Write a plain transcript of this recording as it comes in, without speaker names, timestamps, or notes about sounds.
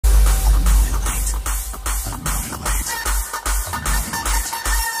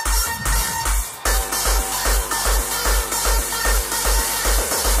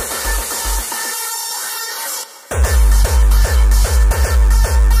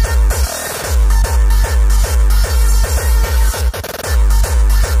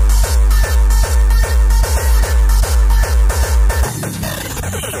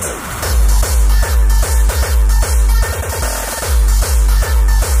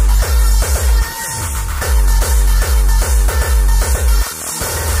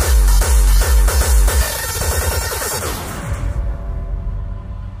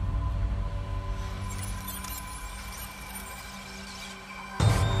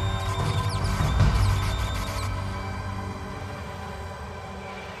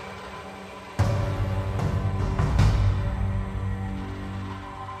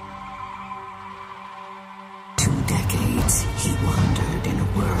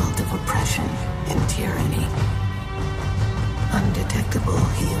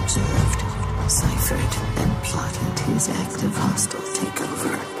conspired and plotted his act of hostile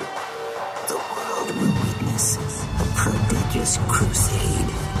takeover. The world will witness a prodigious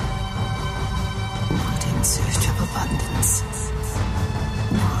crusade. Not in search of abundance,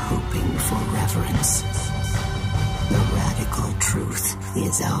 nor hoping for reverence. The radical truth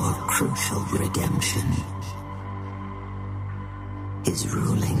is our crucial redemption. His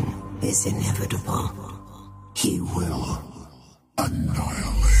ruling is inevitable. He will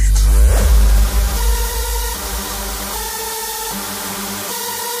annihilate.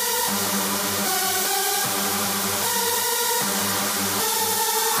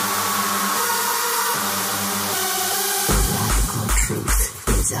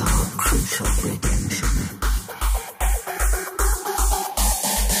 Our crucial redemption.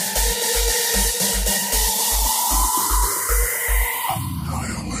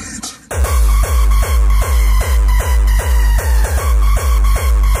 Annihilate.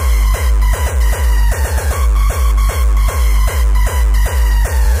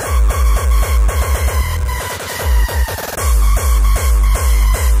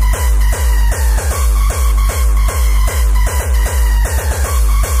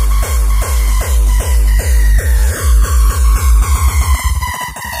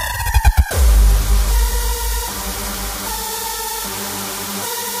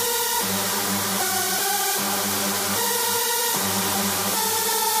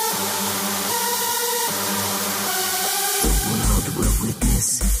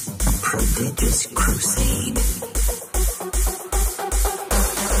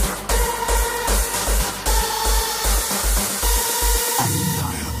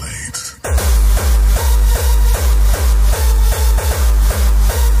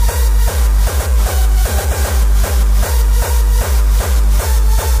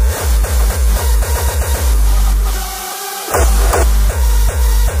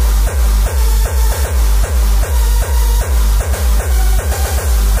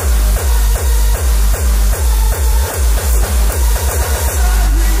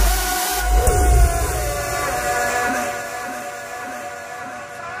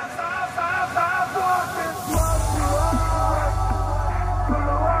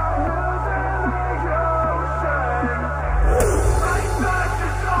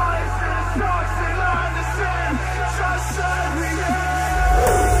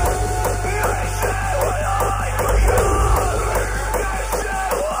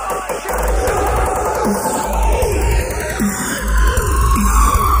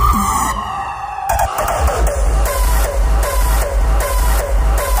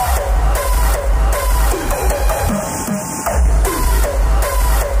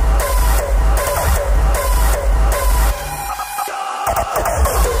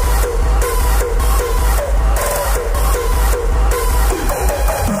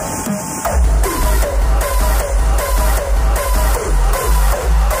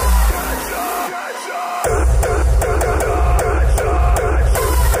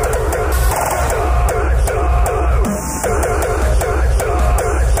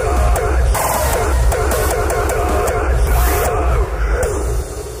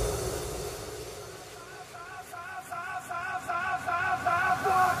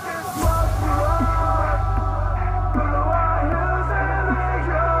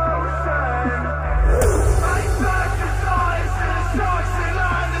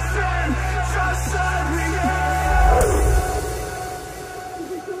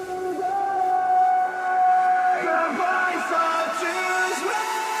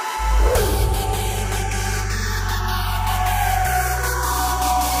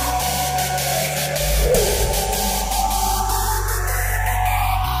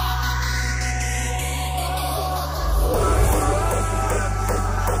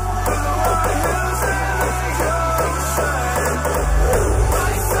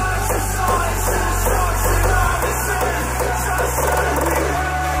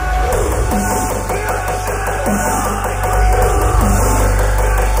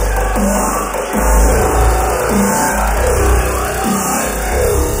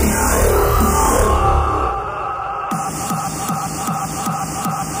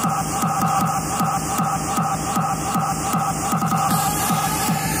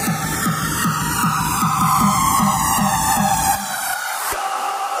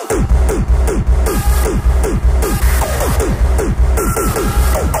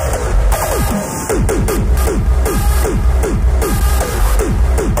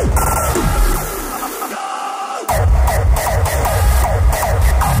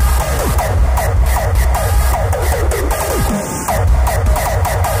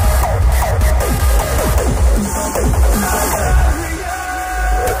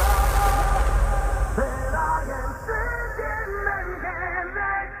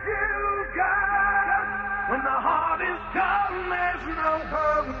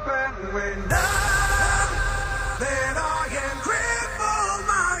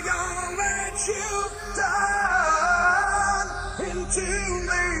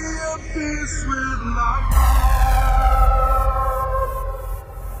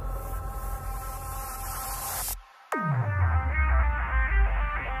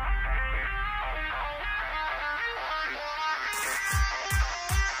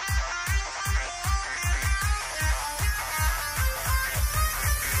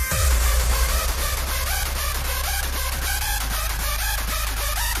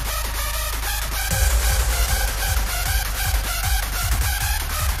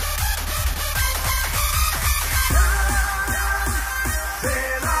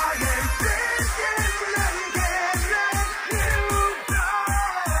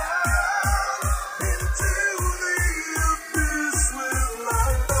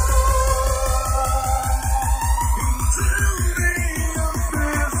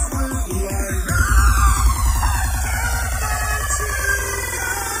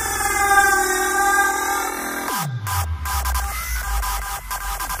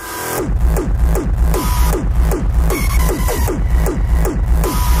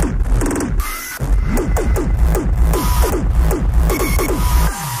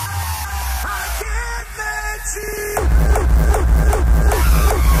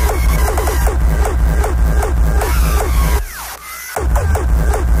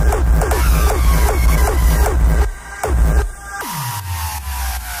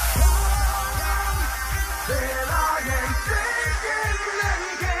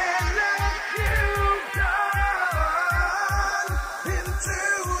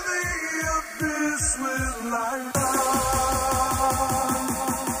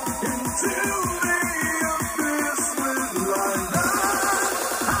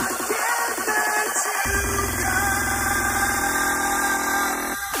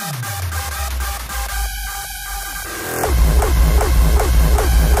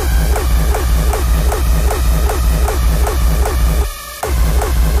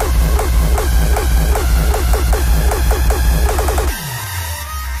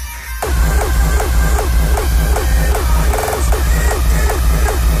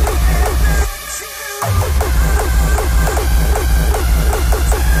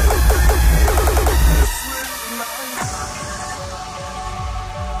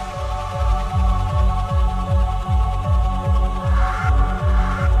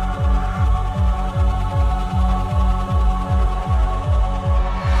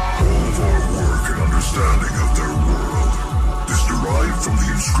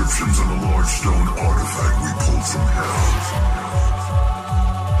 inscriptions on a large stone artifact we pulled from hell.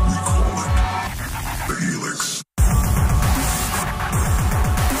 We call it the Helix.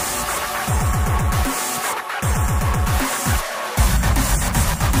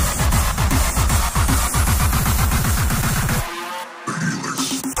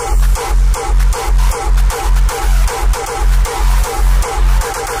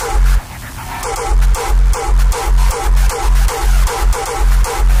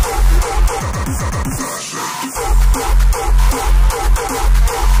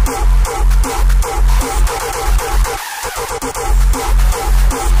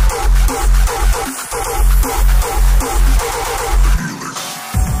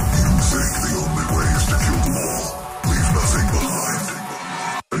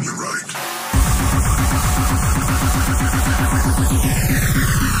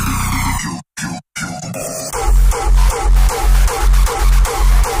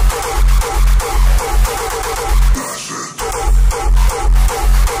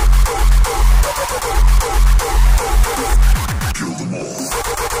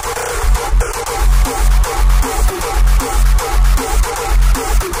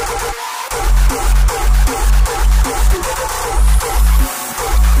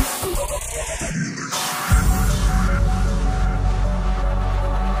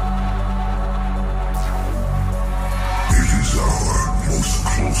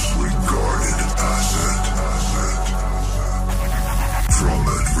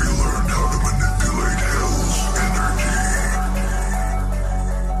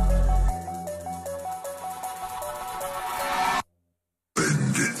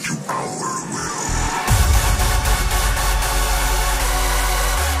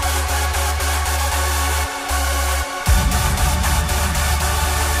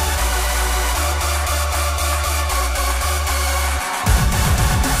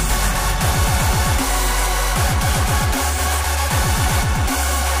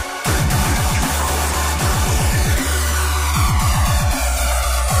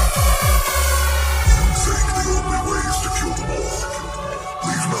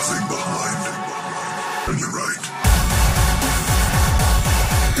 nothing behind. And you're right.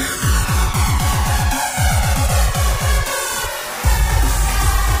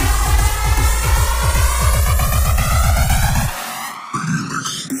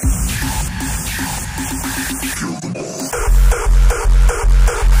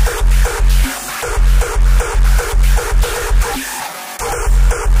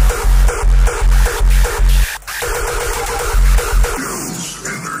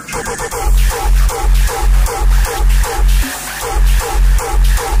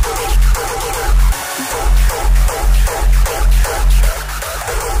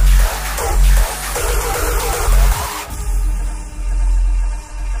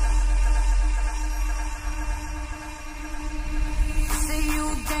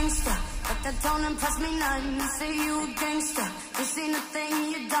 Don't impress me none. Say you gangster, you seen the thing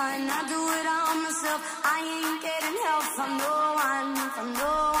you done. I do it all myself. I ain't getting help from no one, from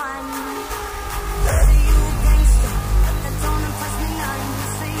no one. Say you gangster, but that don't impress me none.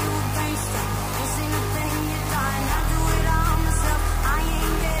 Say you gangster, you seen the thing you done. I do it all myself. I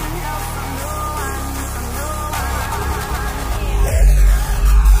ain't getting help from no one, from no one. Yeah.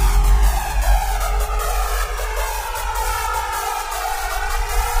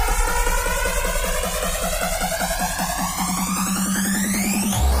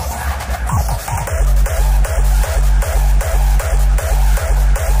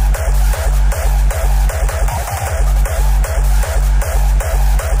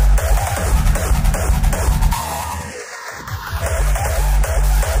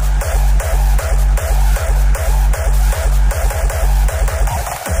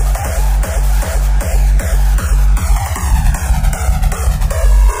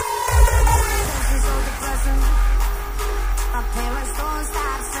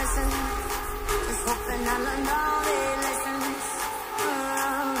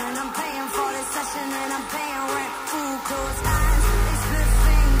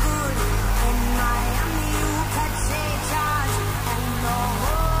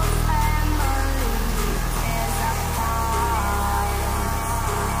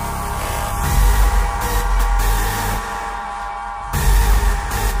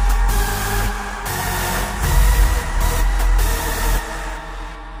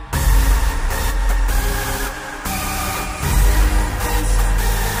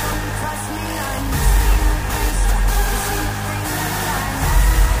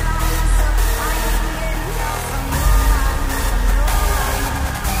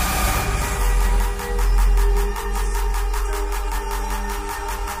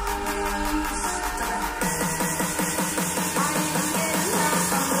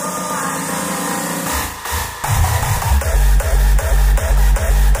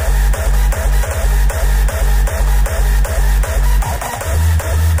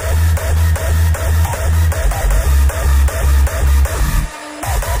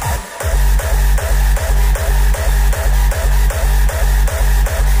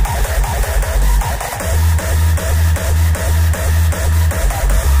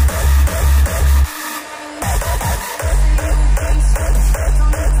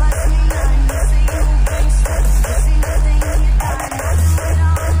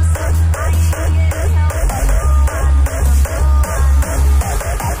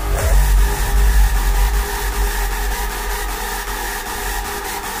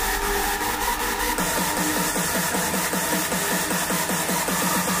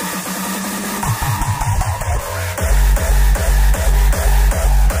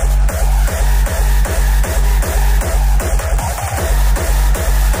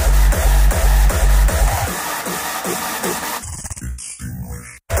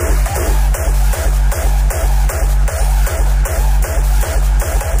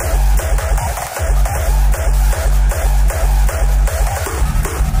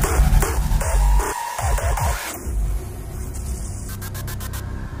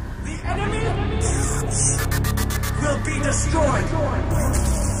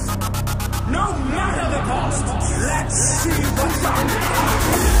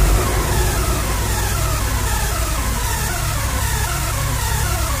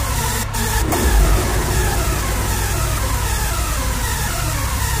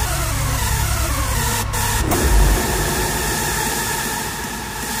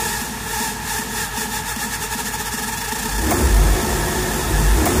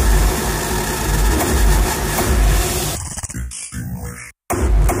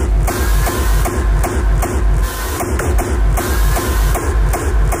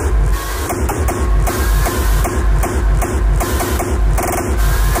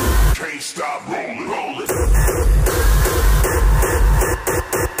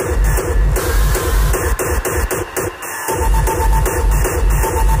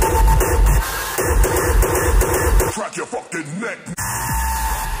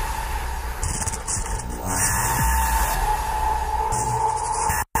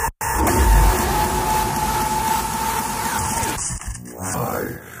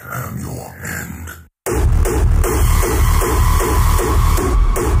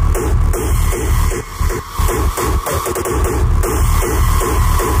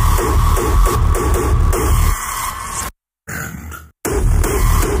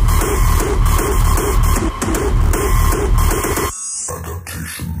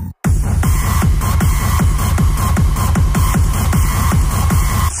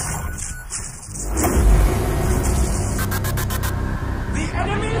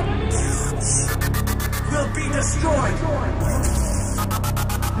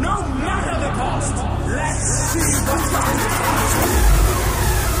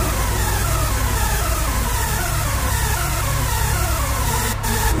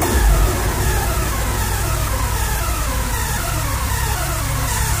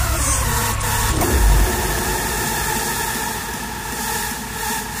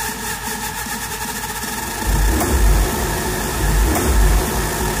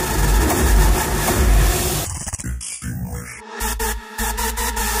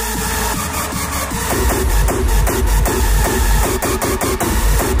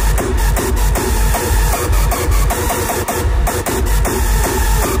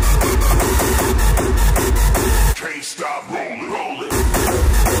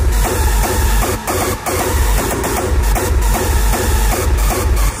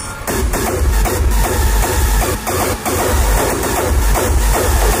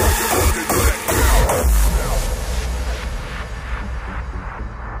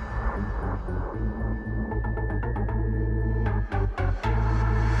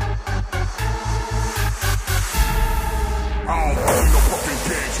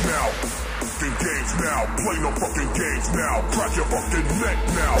 Play no fucking games now. Crack your fucking neck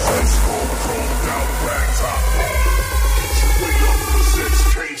now. Let's go, cold out, rag top rolling. Get your way up, cause X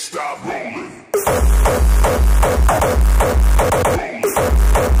can't stop rolling. Rolling.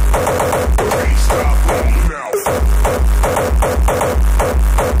 Can't stop rolling now.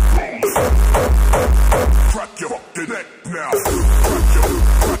 Rolling. Crack your fucking neck now. Crack your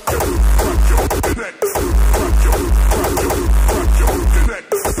fucking neck. Crack your fucking neck.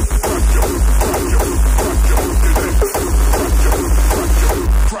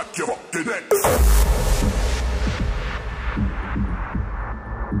 Crack your fucking neck.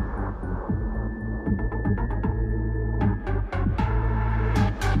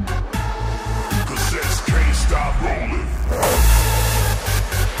 Cause X can't stop rolling.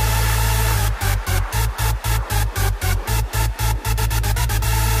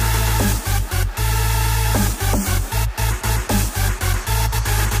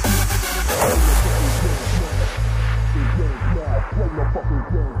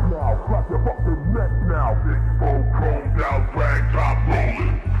 Crack your fucking neck now. Big foe, cold out, rag top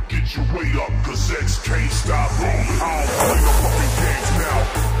rolling. Get your weight up, cause X can't stop rolling. I don't play no fucking games now.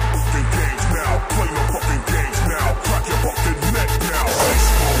 Fucking games now. Play no fucking games now. Crack your fucking neck now. Big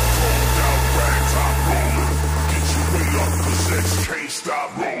foe, cold out, rag top rolling. Get your weight up, cause X can't stop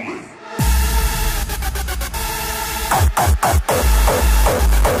rolling.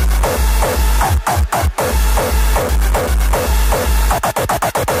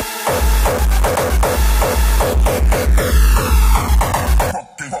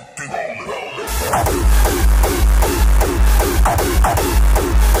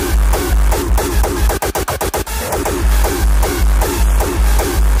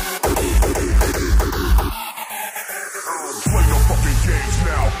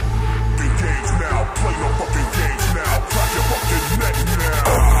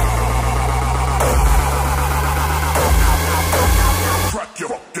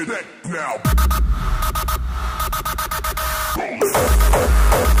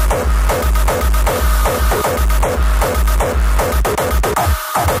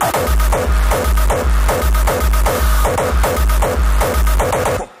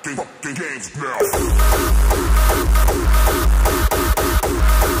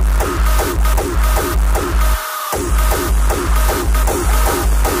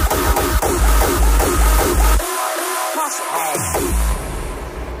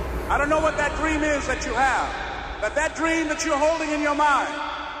 I don't know what that dream is that you have, but that dream that you're holding in your mind,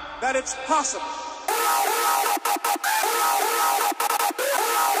 that it's possible.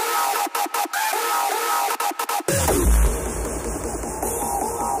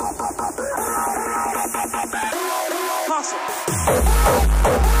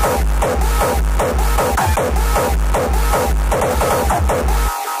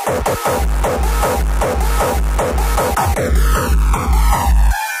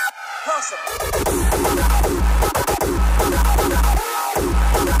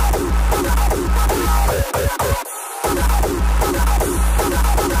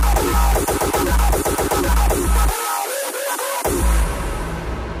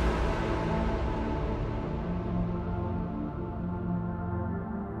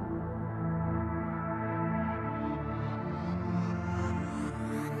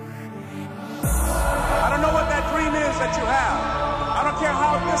 That you have. I don't care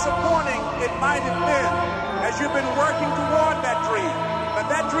how disappointing it might have been as you've been working toward that dream, but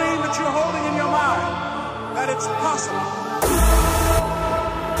that dream that you're holding in your mind, that it's possible.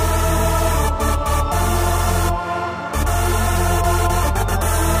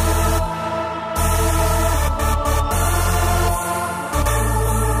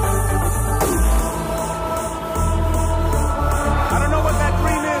 I don't know what that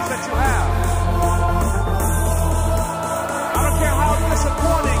dream is that you have.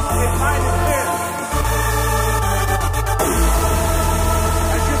 Disappointing it might have been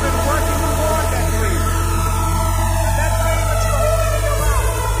as you've been working toward that dream. And that dream that you're holding in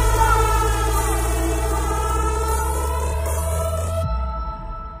your mouth,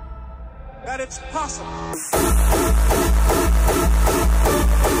 that it's possible.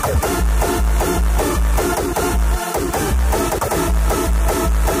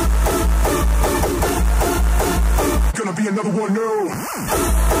 Gonna be another one, no.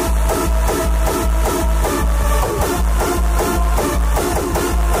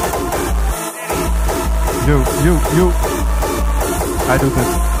 Yo. I do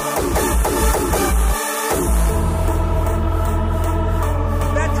this.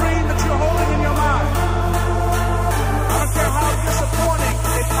 That dream that you're holding in your mind, I don't care how disappointing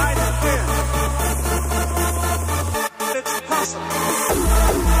it might have been, but it's possible.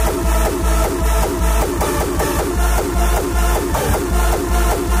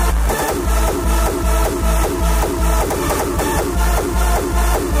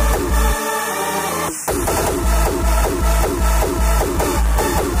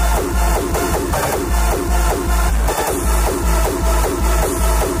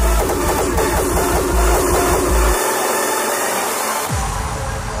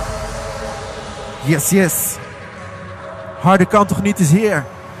 Yes, yes. Harder Kan Toch Niet is here.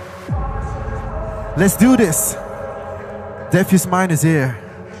 Let's do this. Devious Mind is here.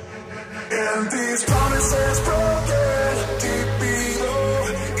 And these promises broken deep below.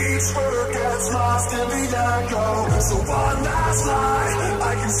 Each word gets lost in the echo. So one last lie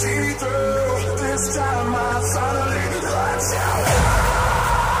I can see through. This time I finally let you go.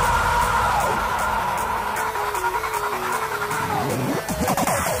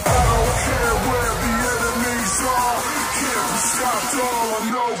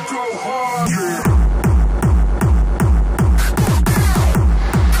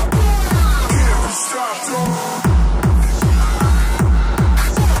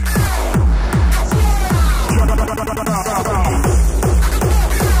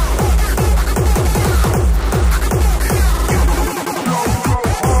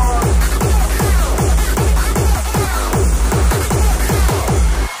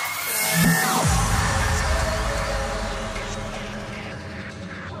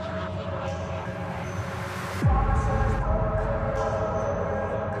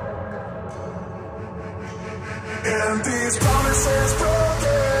 And these promises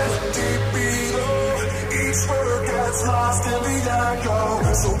broken deep below. Each word gets lost in the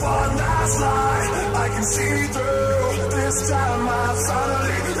echo. So one last lie I can see through. This time I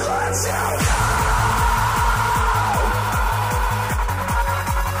finally let you go.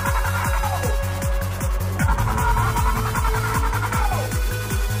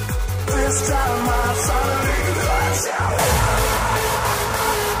 This time I finally let you go.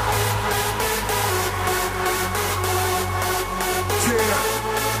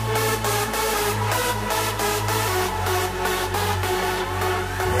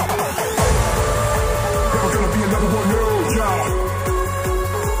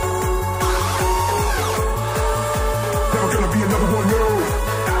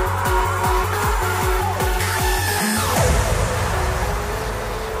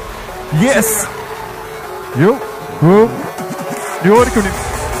 Yes! Yo, ho. Nu hoor ik hem niet.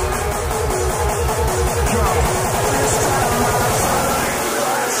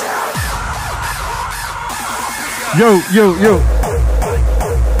 Yo, yo, yo.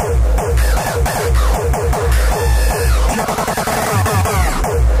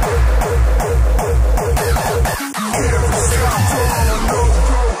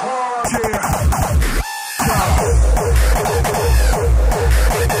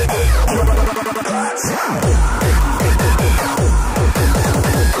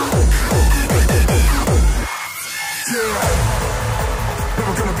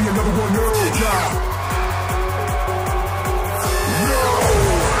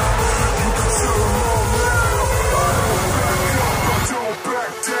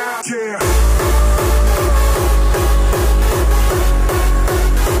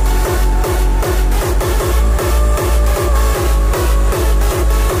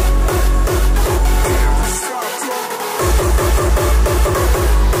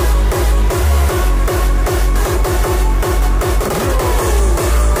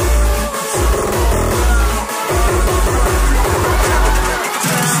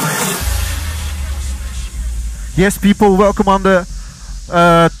 Yes, people, welcome on the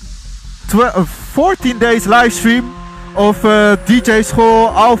 14 days live stream of DJ School,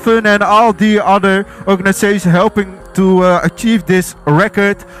 Alphen, and all the other organizations helping to achieve this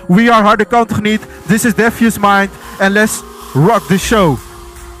record. We are Harder Kan Toch Niet. This is Devious Mind, and let's rock the show.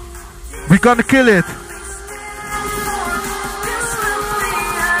 We're gonna kill it.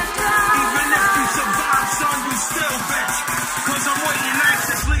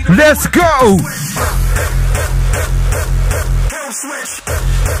 Let's go! Switch.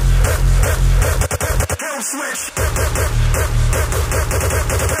 Switch.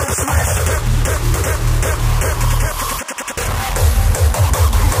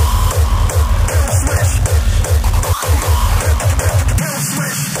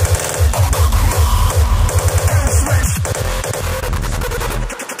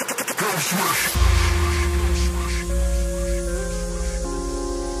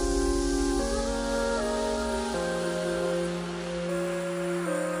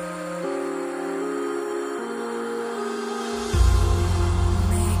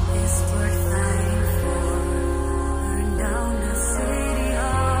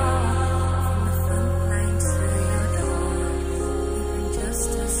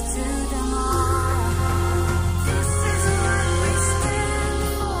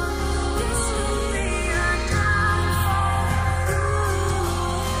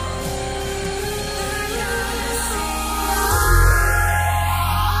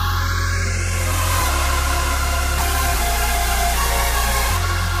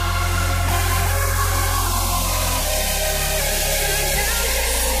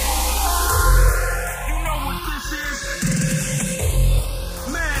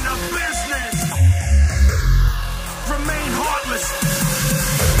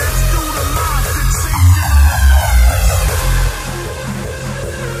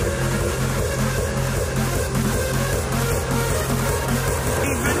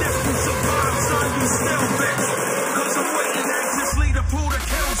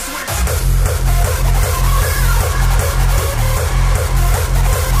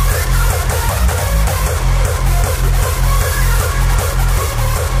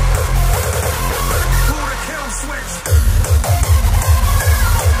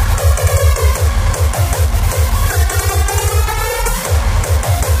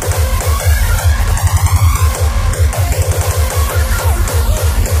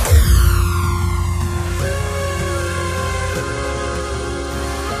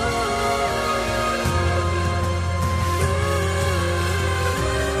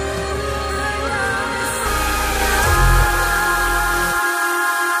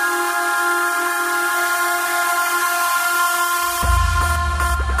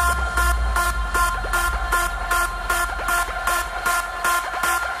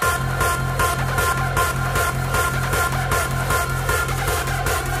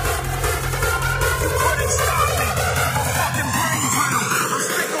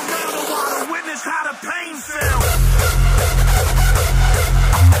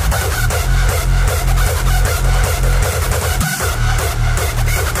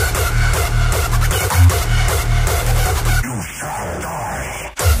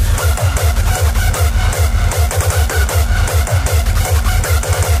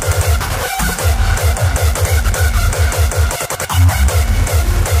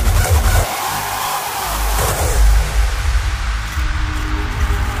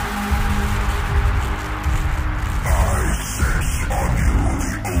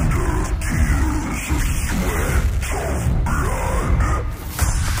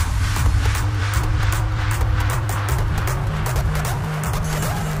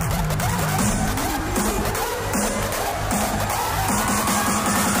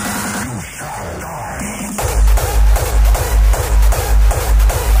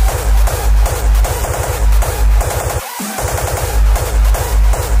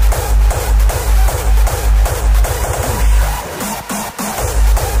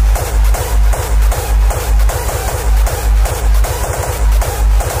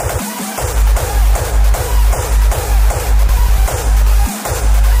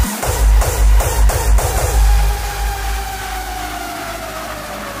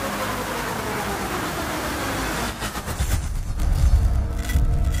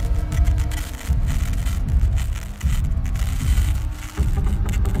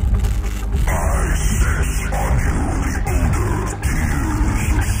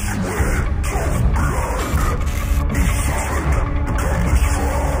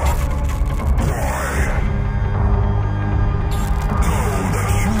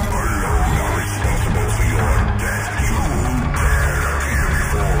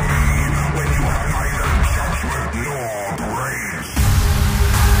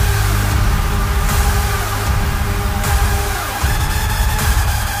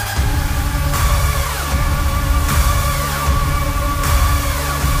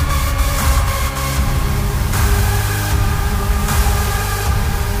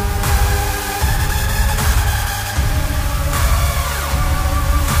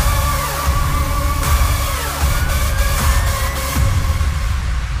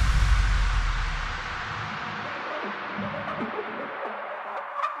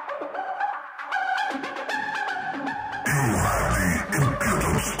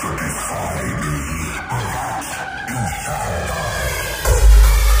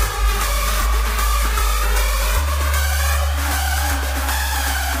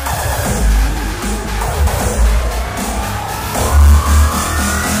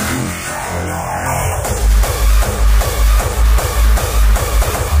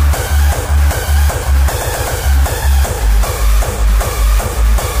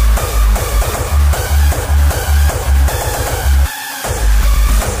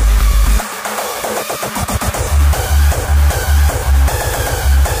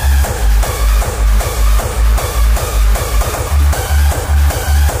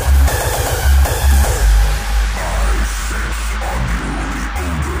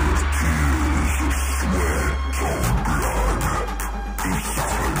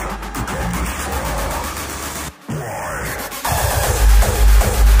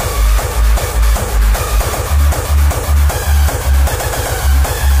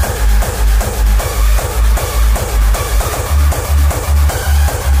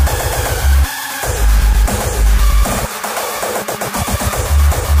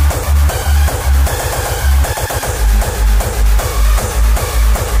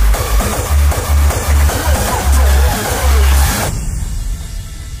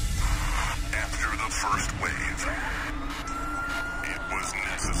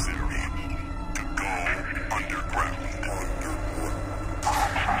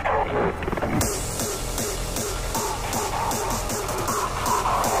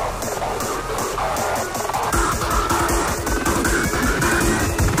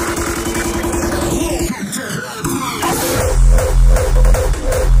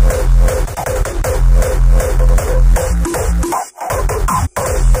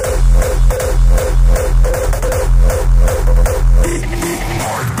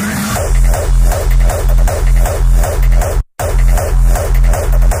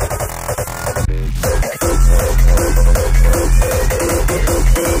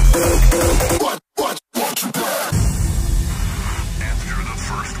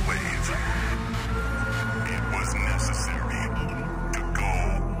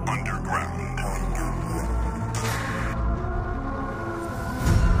 underground.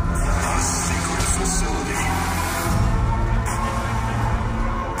 A secret facility.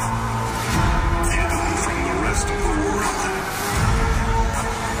 Hidden from the rest of the world.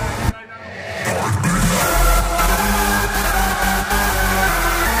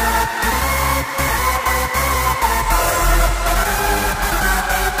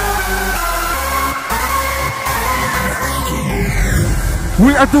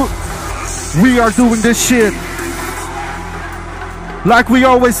 We are doing this shit like we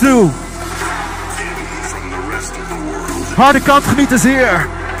always do. Harde kant geniet is here.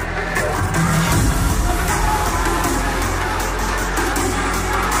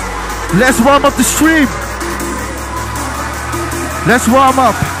 Let's warm up the stream. Let's warm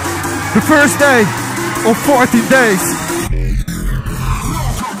up the first day of 14 days.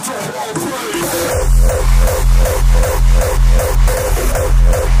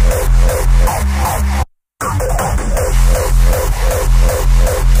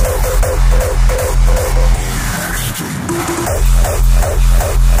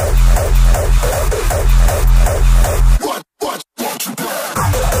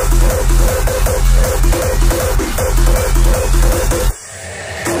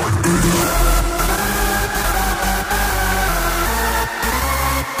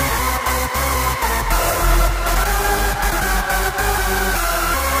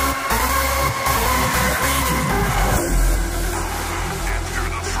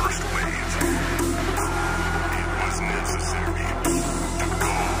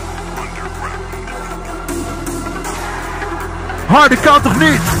 Harde kan toch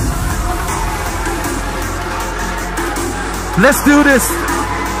niet? Let's do this.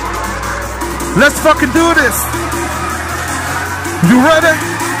 Let's fucking do this. You ready?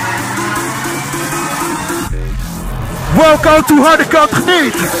 Welcome to Harde kan toch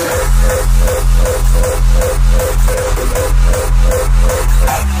niet?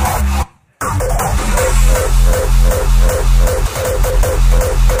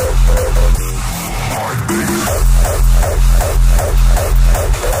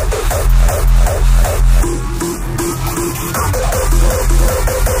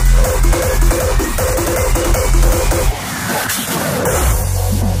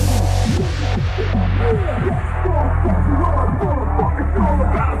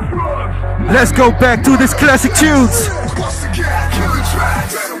 Let's go back to this classic tunes.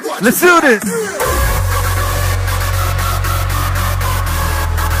 Let's do this.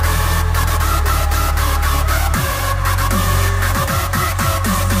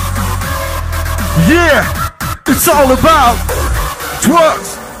 Yeah, it's all about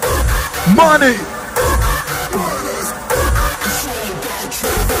drugs, money.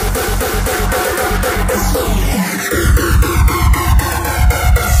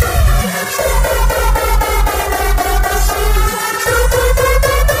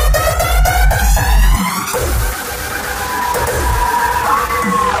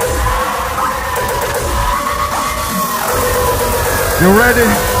 You ready?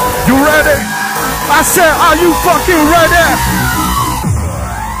 You ready? I said, are you fucking ready?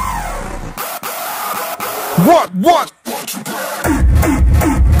 What?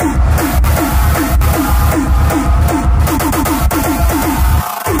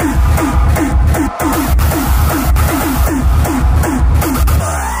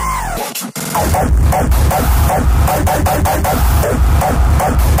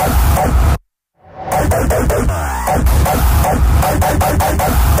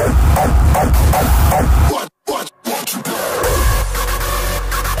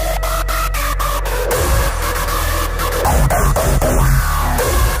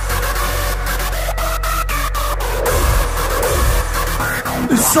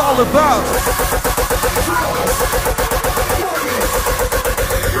 It's all about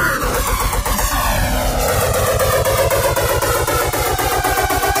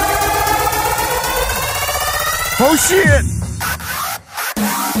oh shit!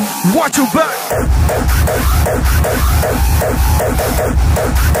 Watch your back!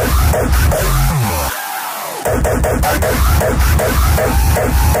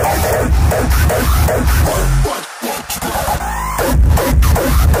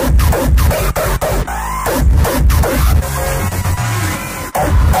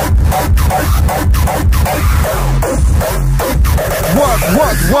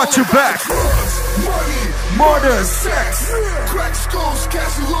 Watch your back! Murder, sex, crack skulls,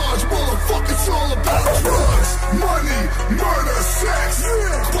 cash large, motherfucker, it's all about drugs. Money, murder, sex,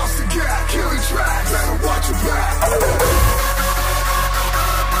 bust the gap, killing tracks, better watch your back.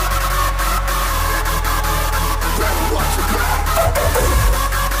 Better watch your back.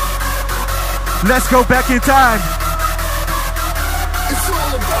 Let's go back in time. It's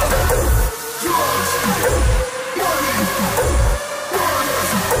all about drugs, money,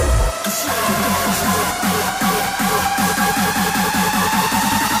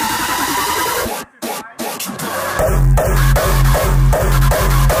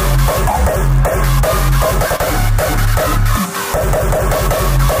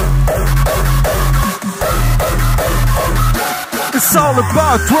 It's all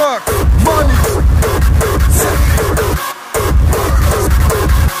about drugs, money.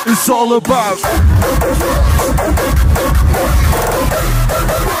 It's all about.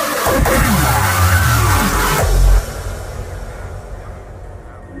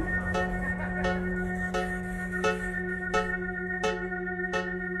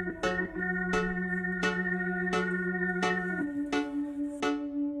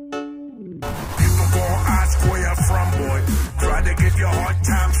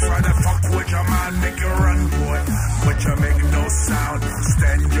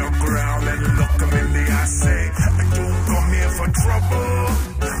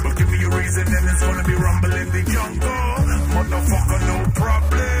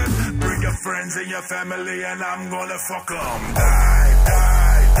 family and I'm gonna fuck 'em. Die,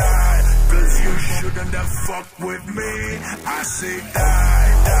 die, die, 'cause you shouldn't have fucked with me. I say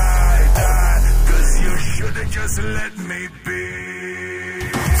die, die, die, 'cause you should've just let me be.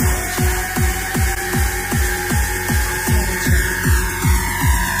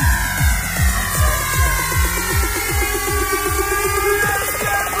 Let's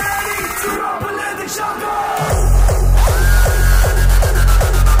get ready to rumble in the jungle.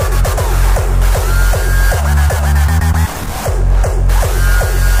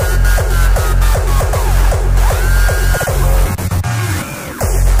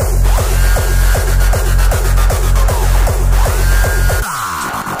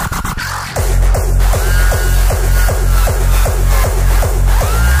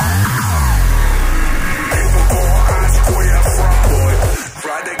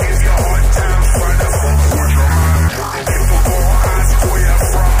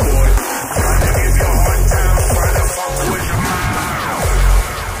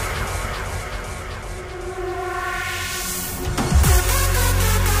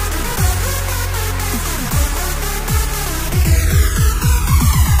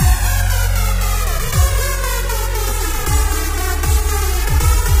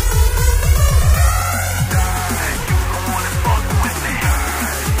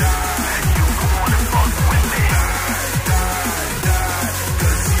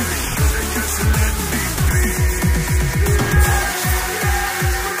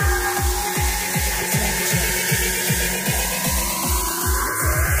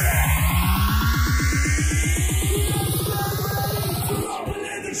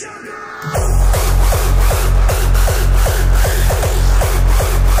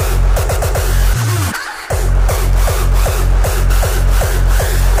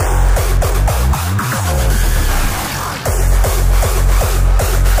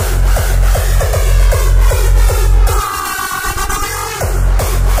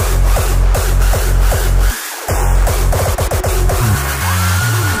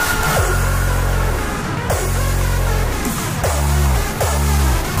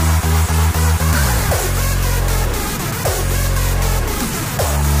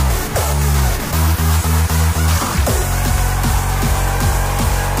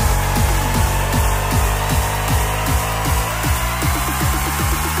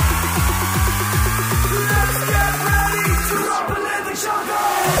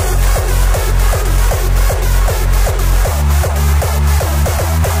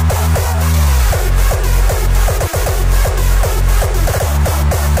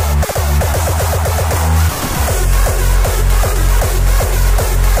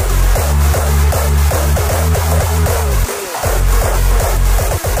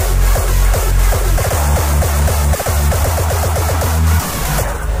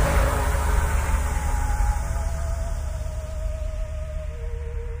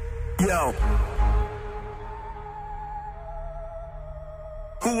 Yo,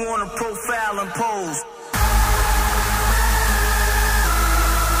 who wanna profile and pose?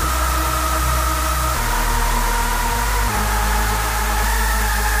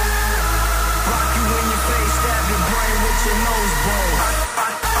 Rock you in your face, stab your brain with your nose bone.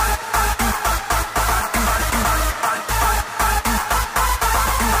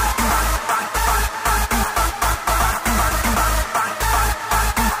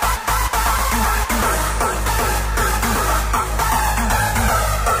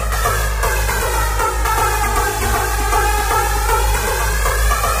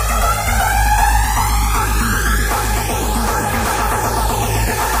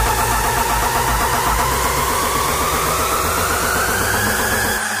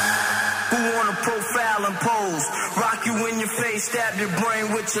 your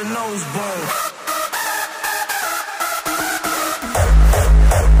brain with your nose bone.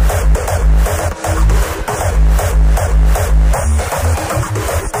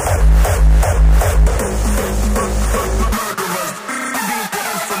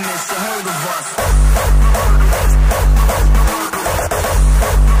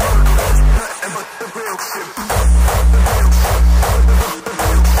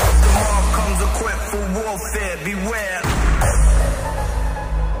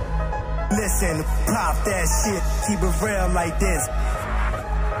 Listen, pop that shit, keep it real like this.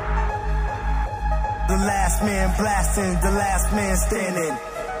 The last man blasting, the last man standing.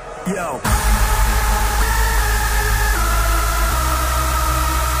 Yo.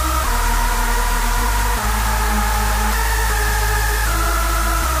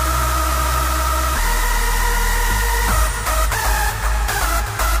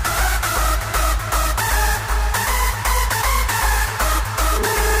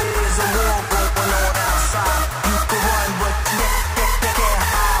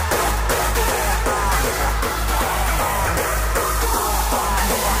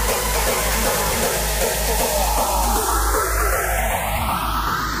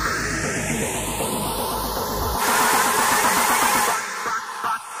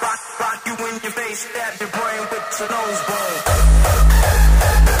 Stab your brain with your nose bone.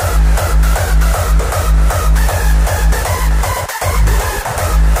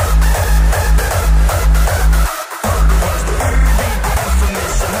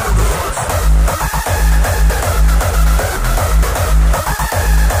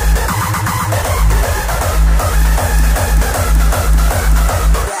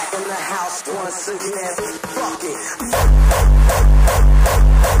 Back in the house once again. Fuck it.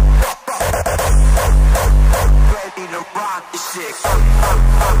 To rock the shit.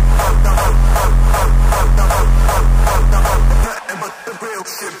 Nothing but the real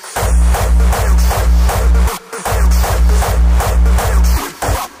shit.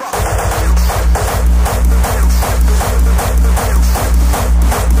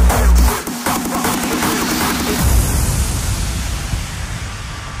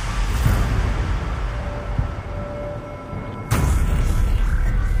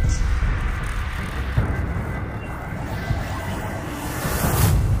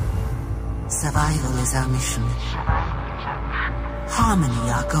 Survival is our mission. Harmony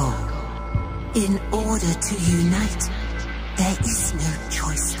our goal. In order to unite, there is no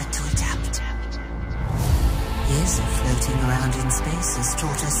choice but to adapt. Years of floating around in space has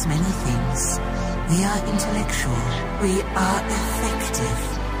taught us many things. We are intellectual. We are effective.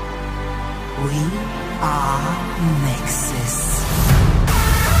 We are Nexus.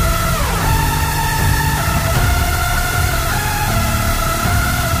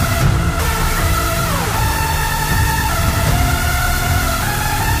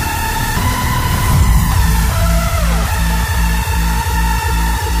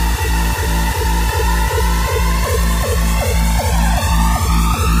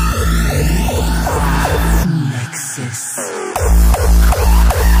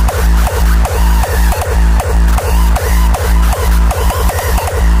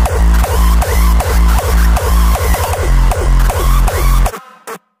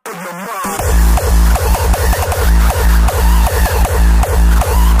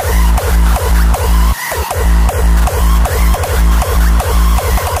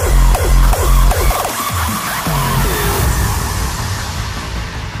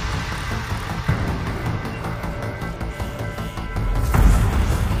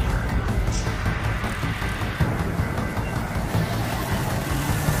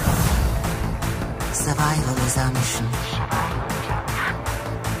 Survival is our mission.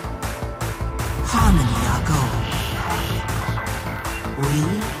 Harmony our goal. We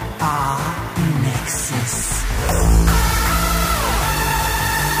are Nexus.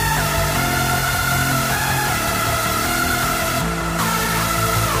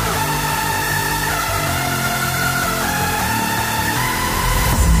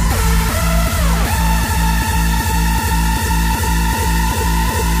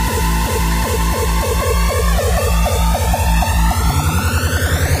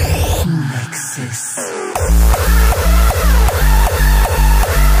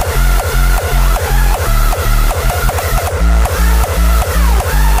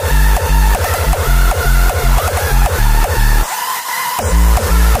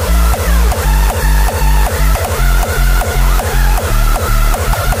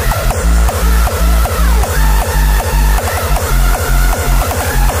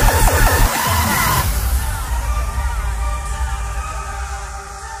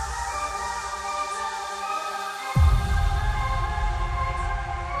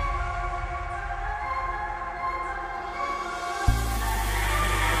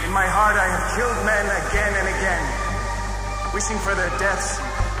 In my heart I have killed men again and again, wishing for their deaths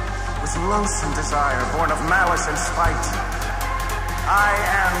with loathsome desire, born of malice and spite. I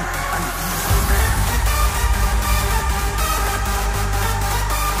am an evil man.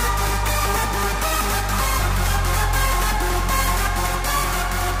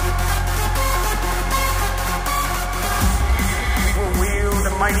 We will wield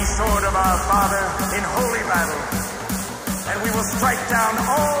the mighty sword of our Father in holy battle, and we will strike down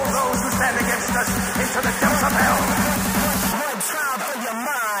all those who stand against us into the depths of hell. One time for your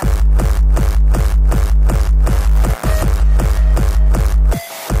mind.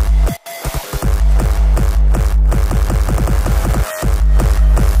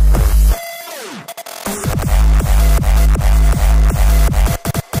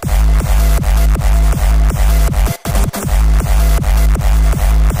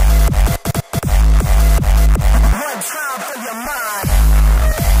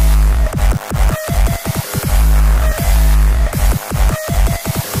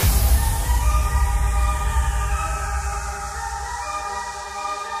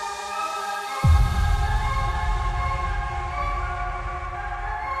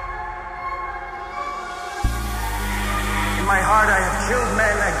 In my heart I have killed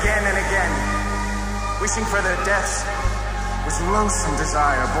men again and again, wishing for their deaths with loathsome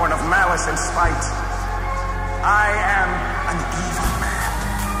desire, born of malice and spite. I am an evil man.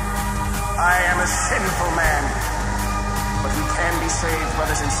 I am a sinful man. But we can be saved,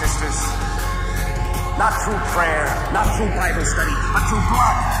 brothers and sisters. Not through prayer, not through Bible study, but through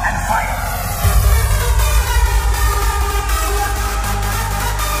blood and fire.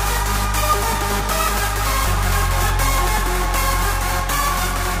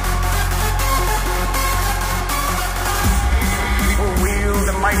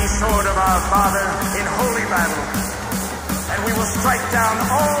 Mighty sword of our Father in holy battle, and we will strike down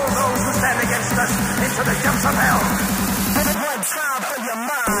all those who stand against us into the depths of hell. One time for your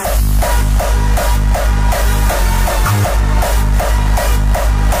mind.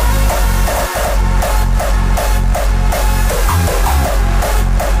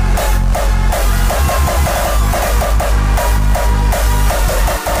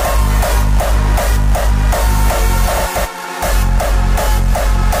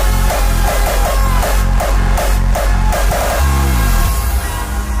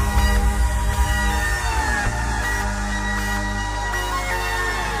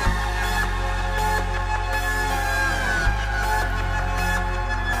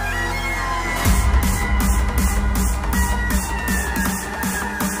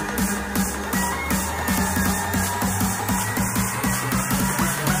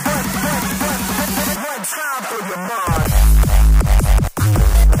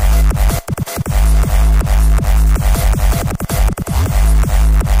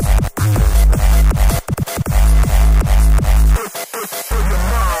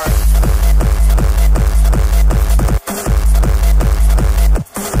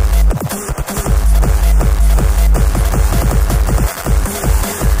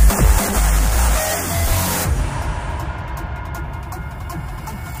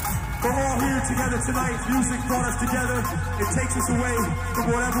 Tonight, music brought us together. It takes us away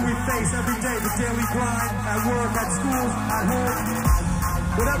from whatever we face every day, the daily grind, at work, at school, at home.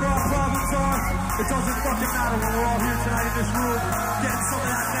 Whatever our problems are, it doesn't fucking matter when we're all here tonight in this room, getting some of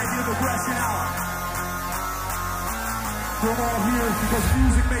that negative aggression out. We're all here because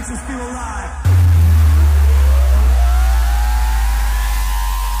music makes us feel alive.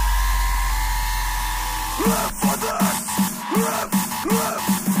 Live for this!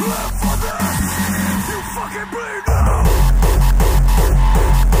 Live for this! You fucking bleed now!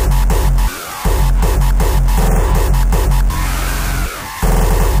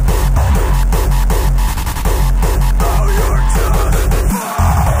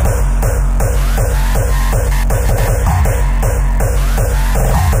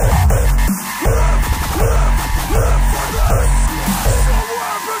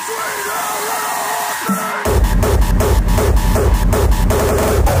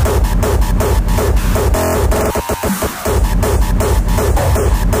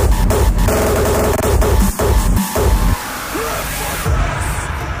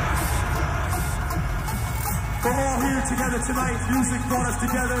 Tonight, music brought us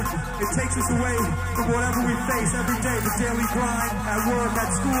together. It takes us away from whatever we face every day, the daily grind, at work, at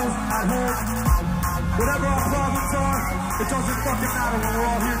school, at home. Whatever our problems are, it doesn't fucking matter when we're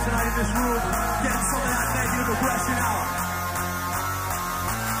all here tonight in this room, getting some of that negative aggression out.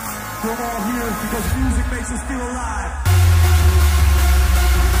 We're all here because music makes us feel alive.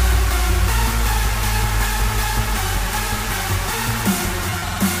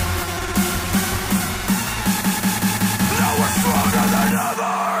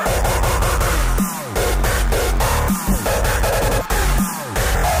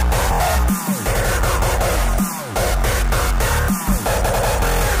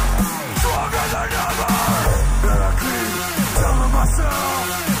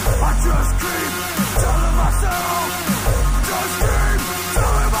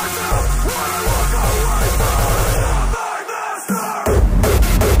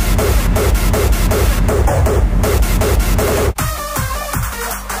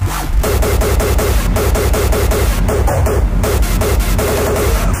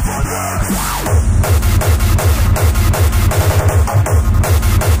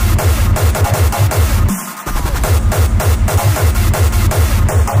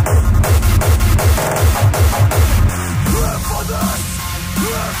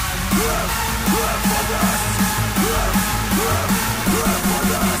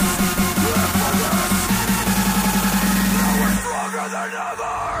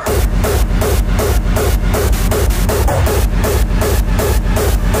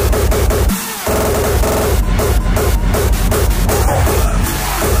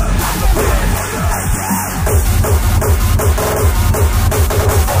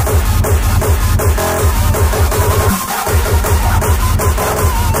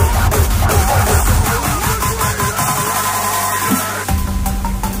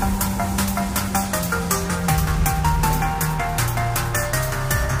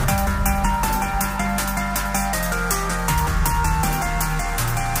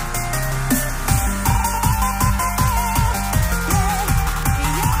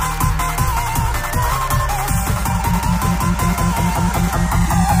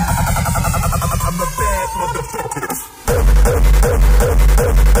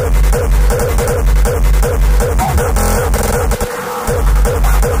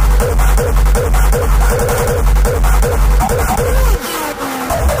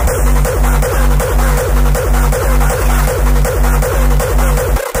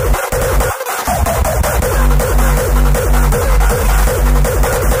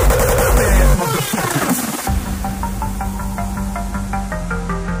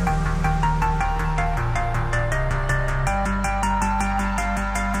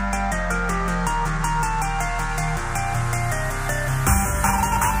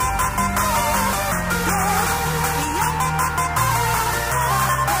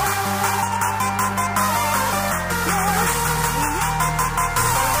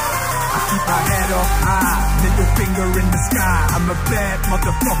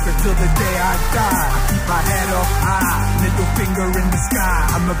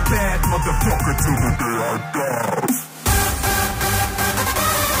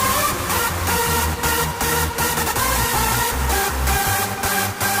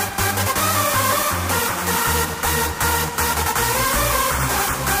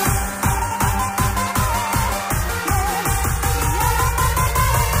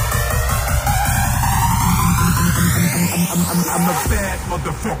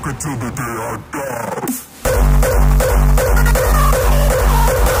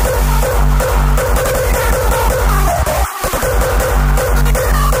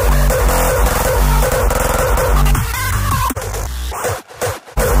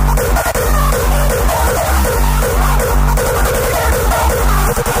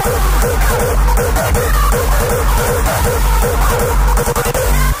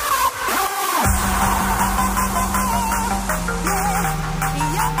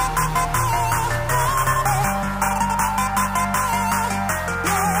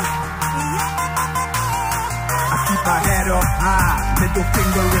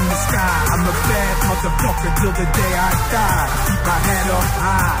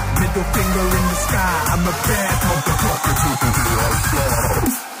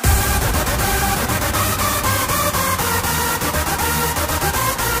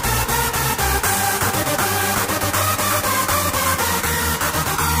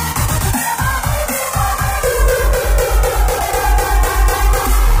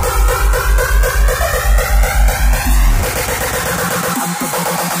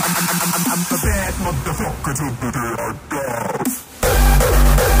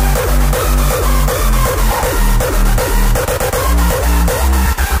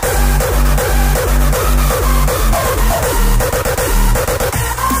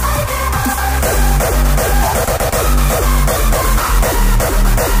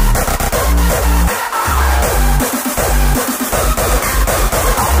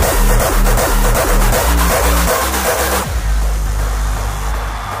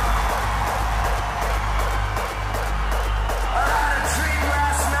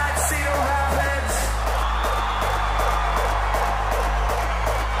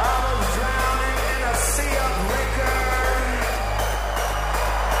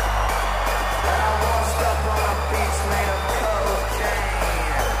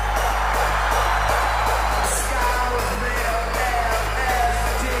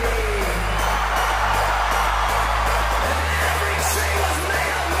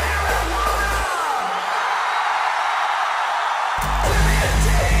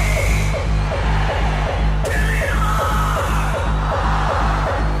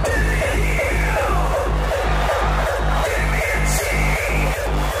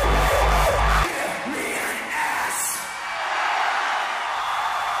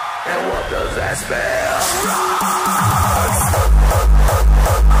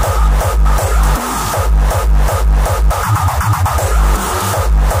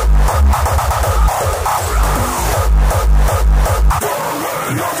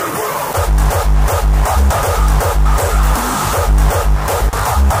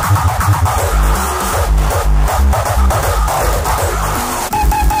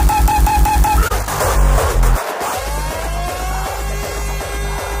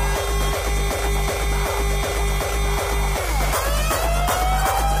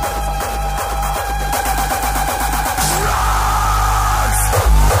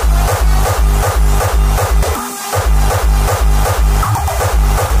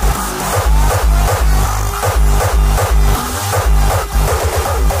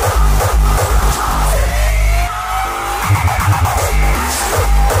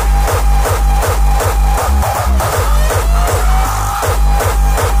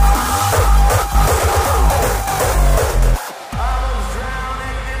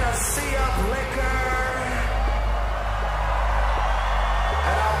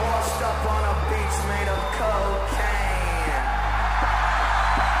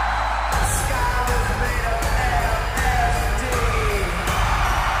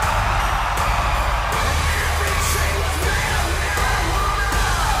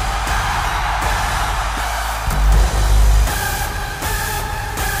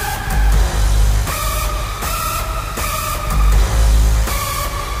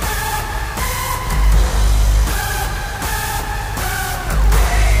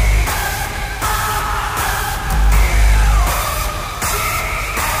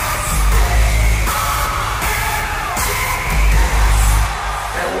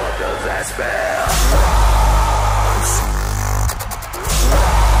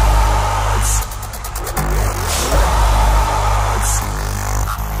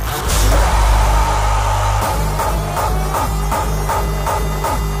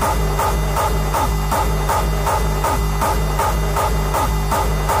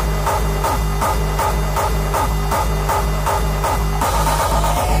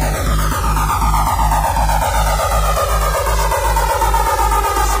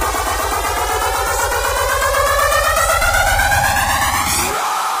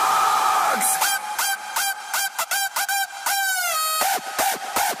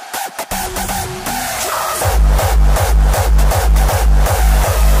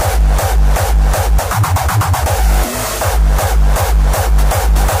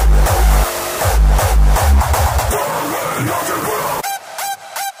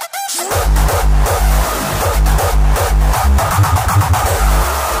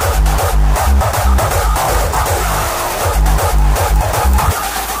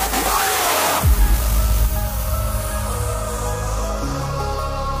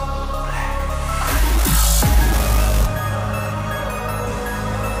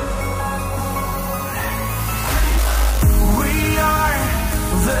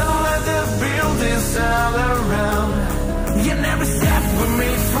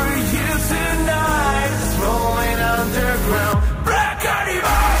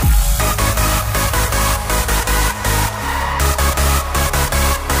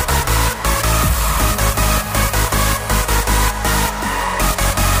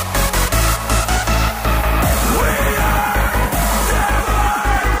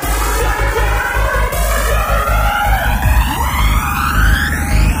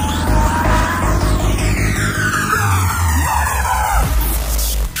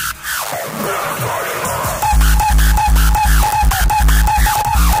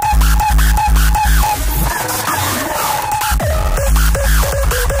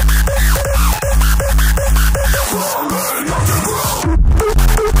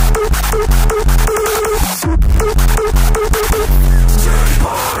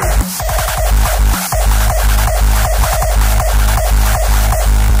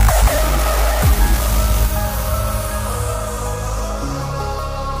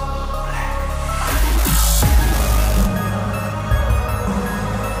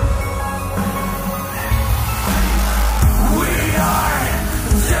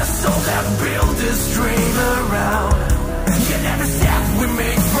 soul that built this dream around. Yet every step we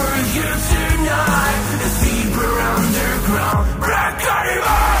make for you tonight is deeper underground. Black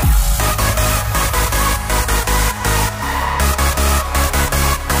Carnival!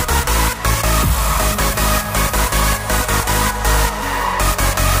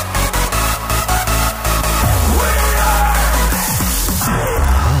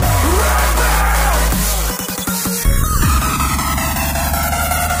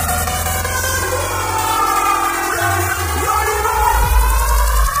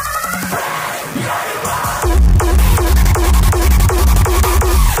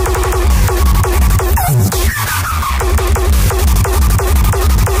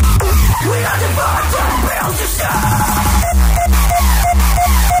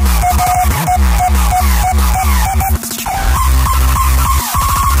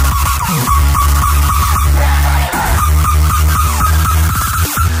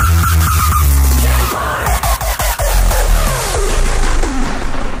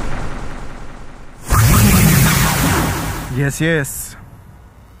 Yes, yes.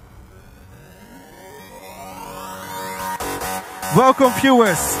 Welcome,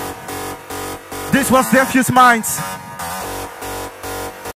 viewers. This was Devious Minds.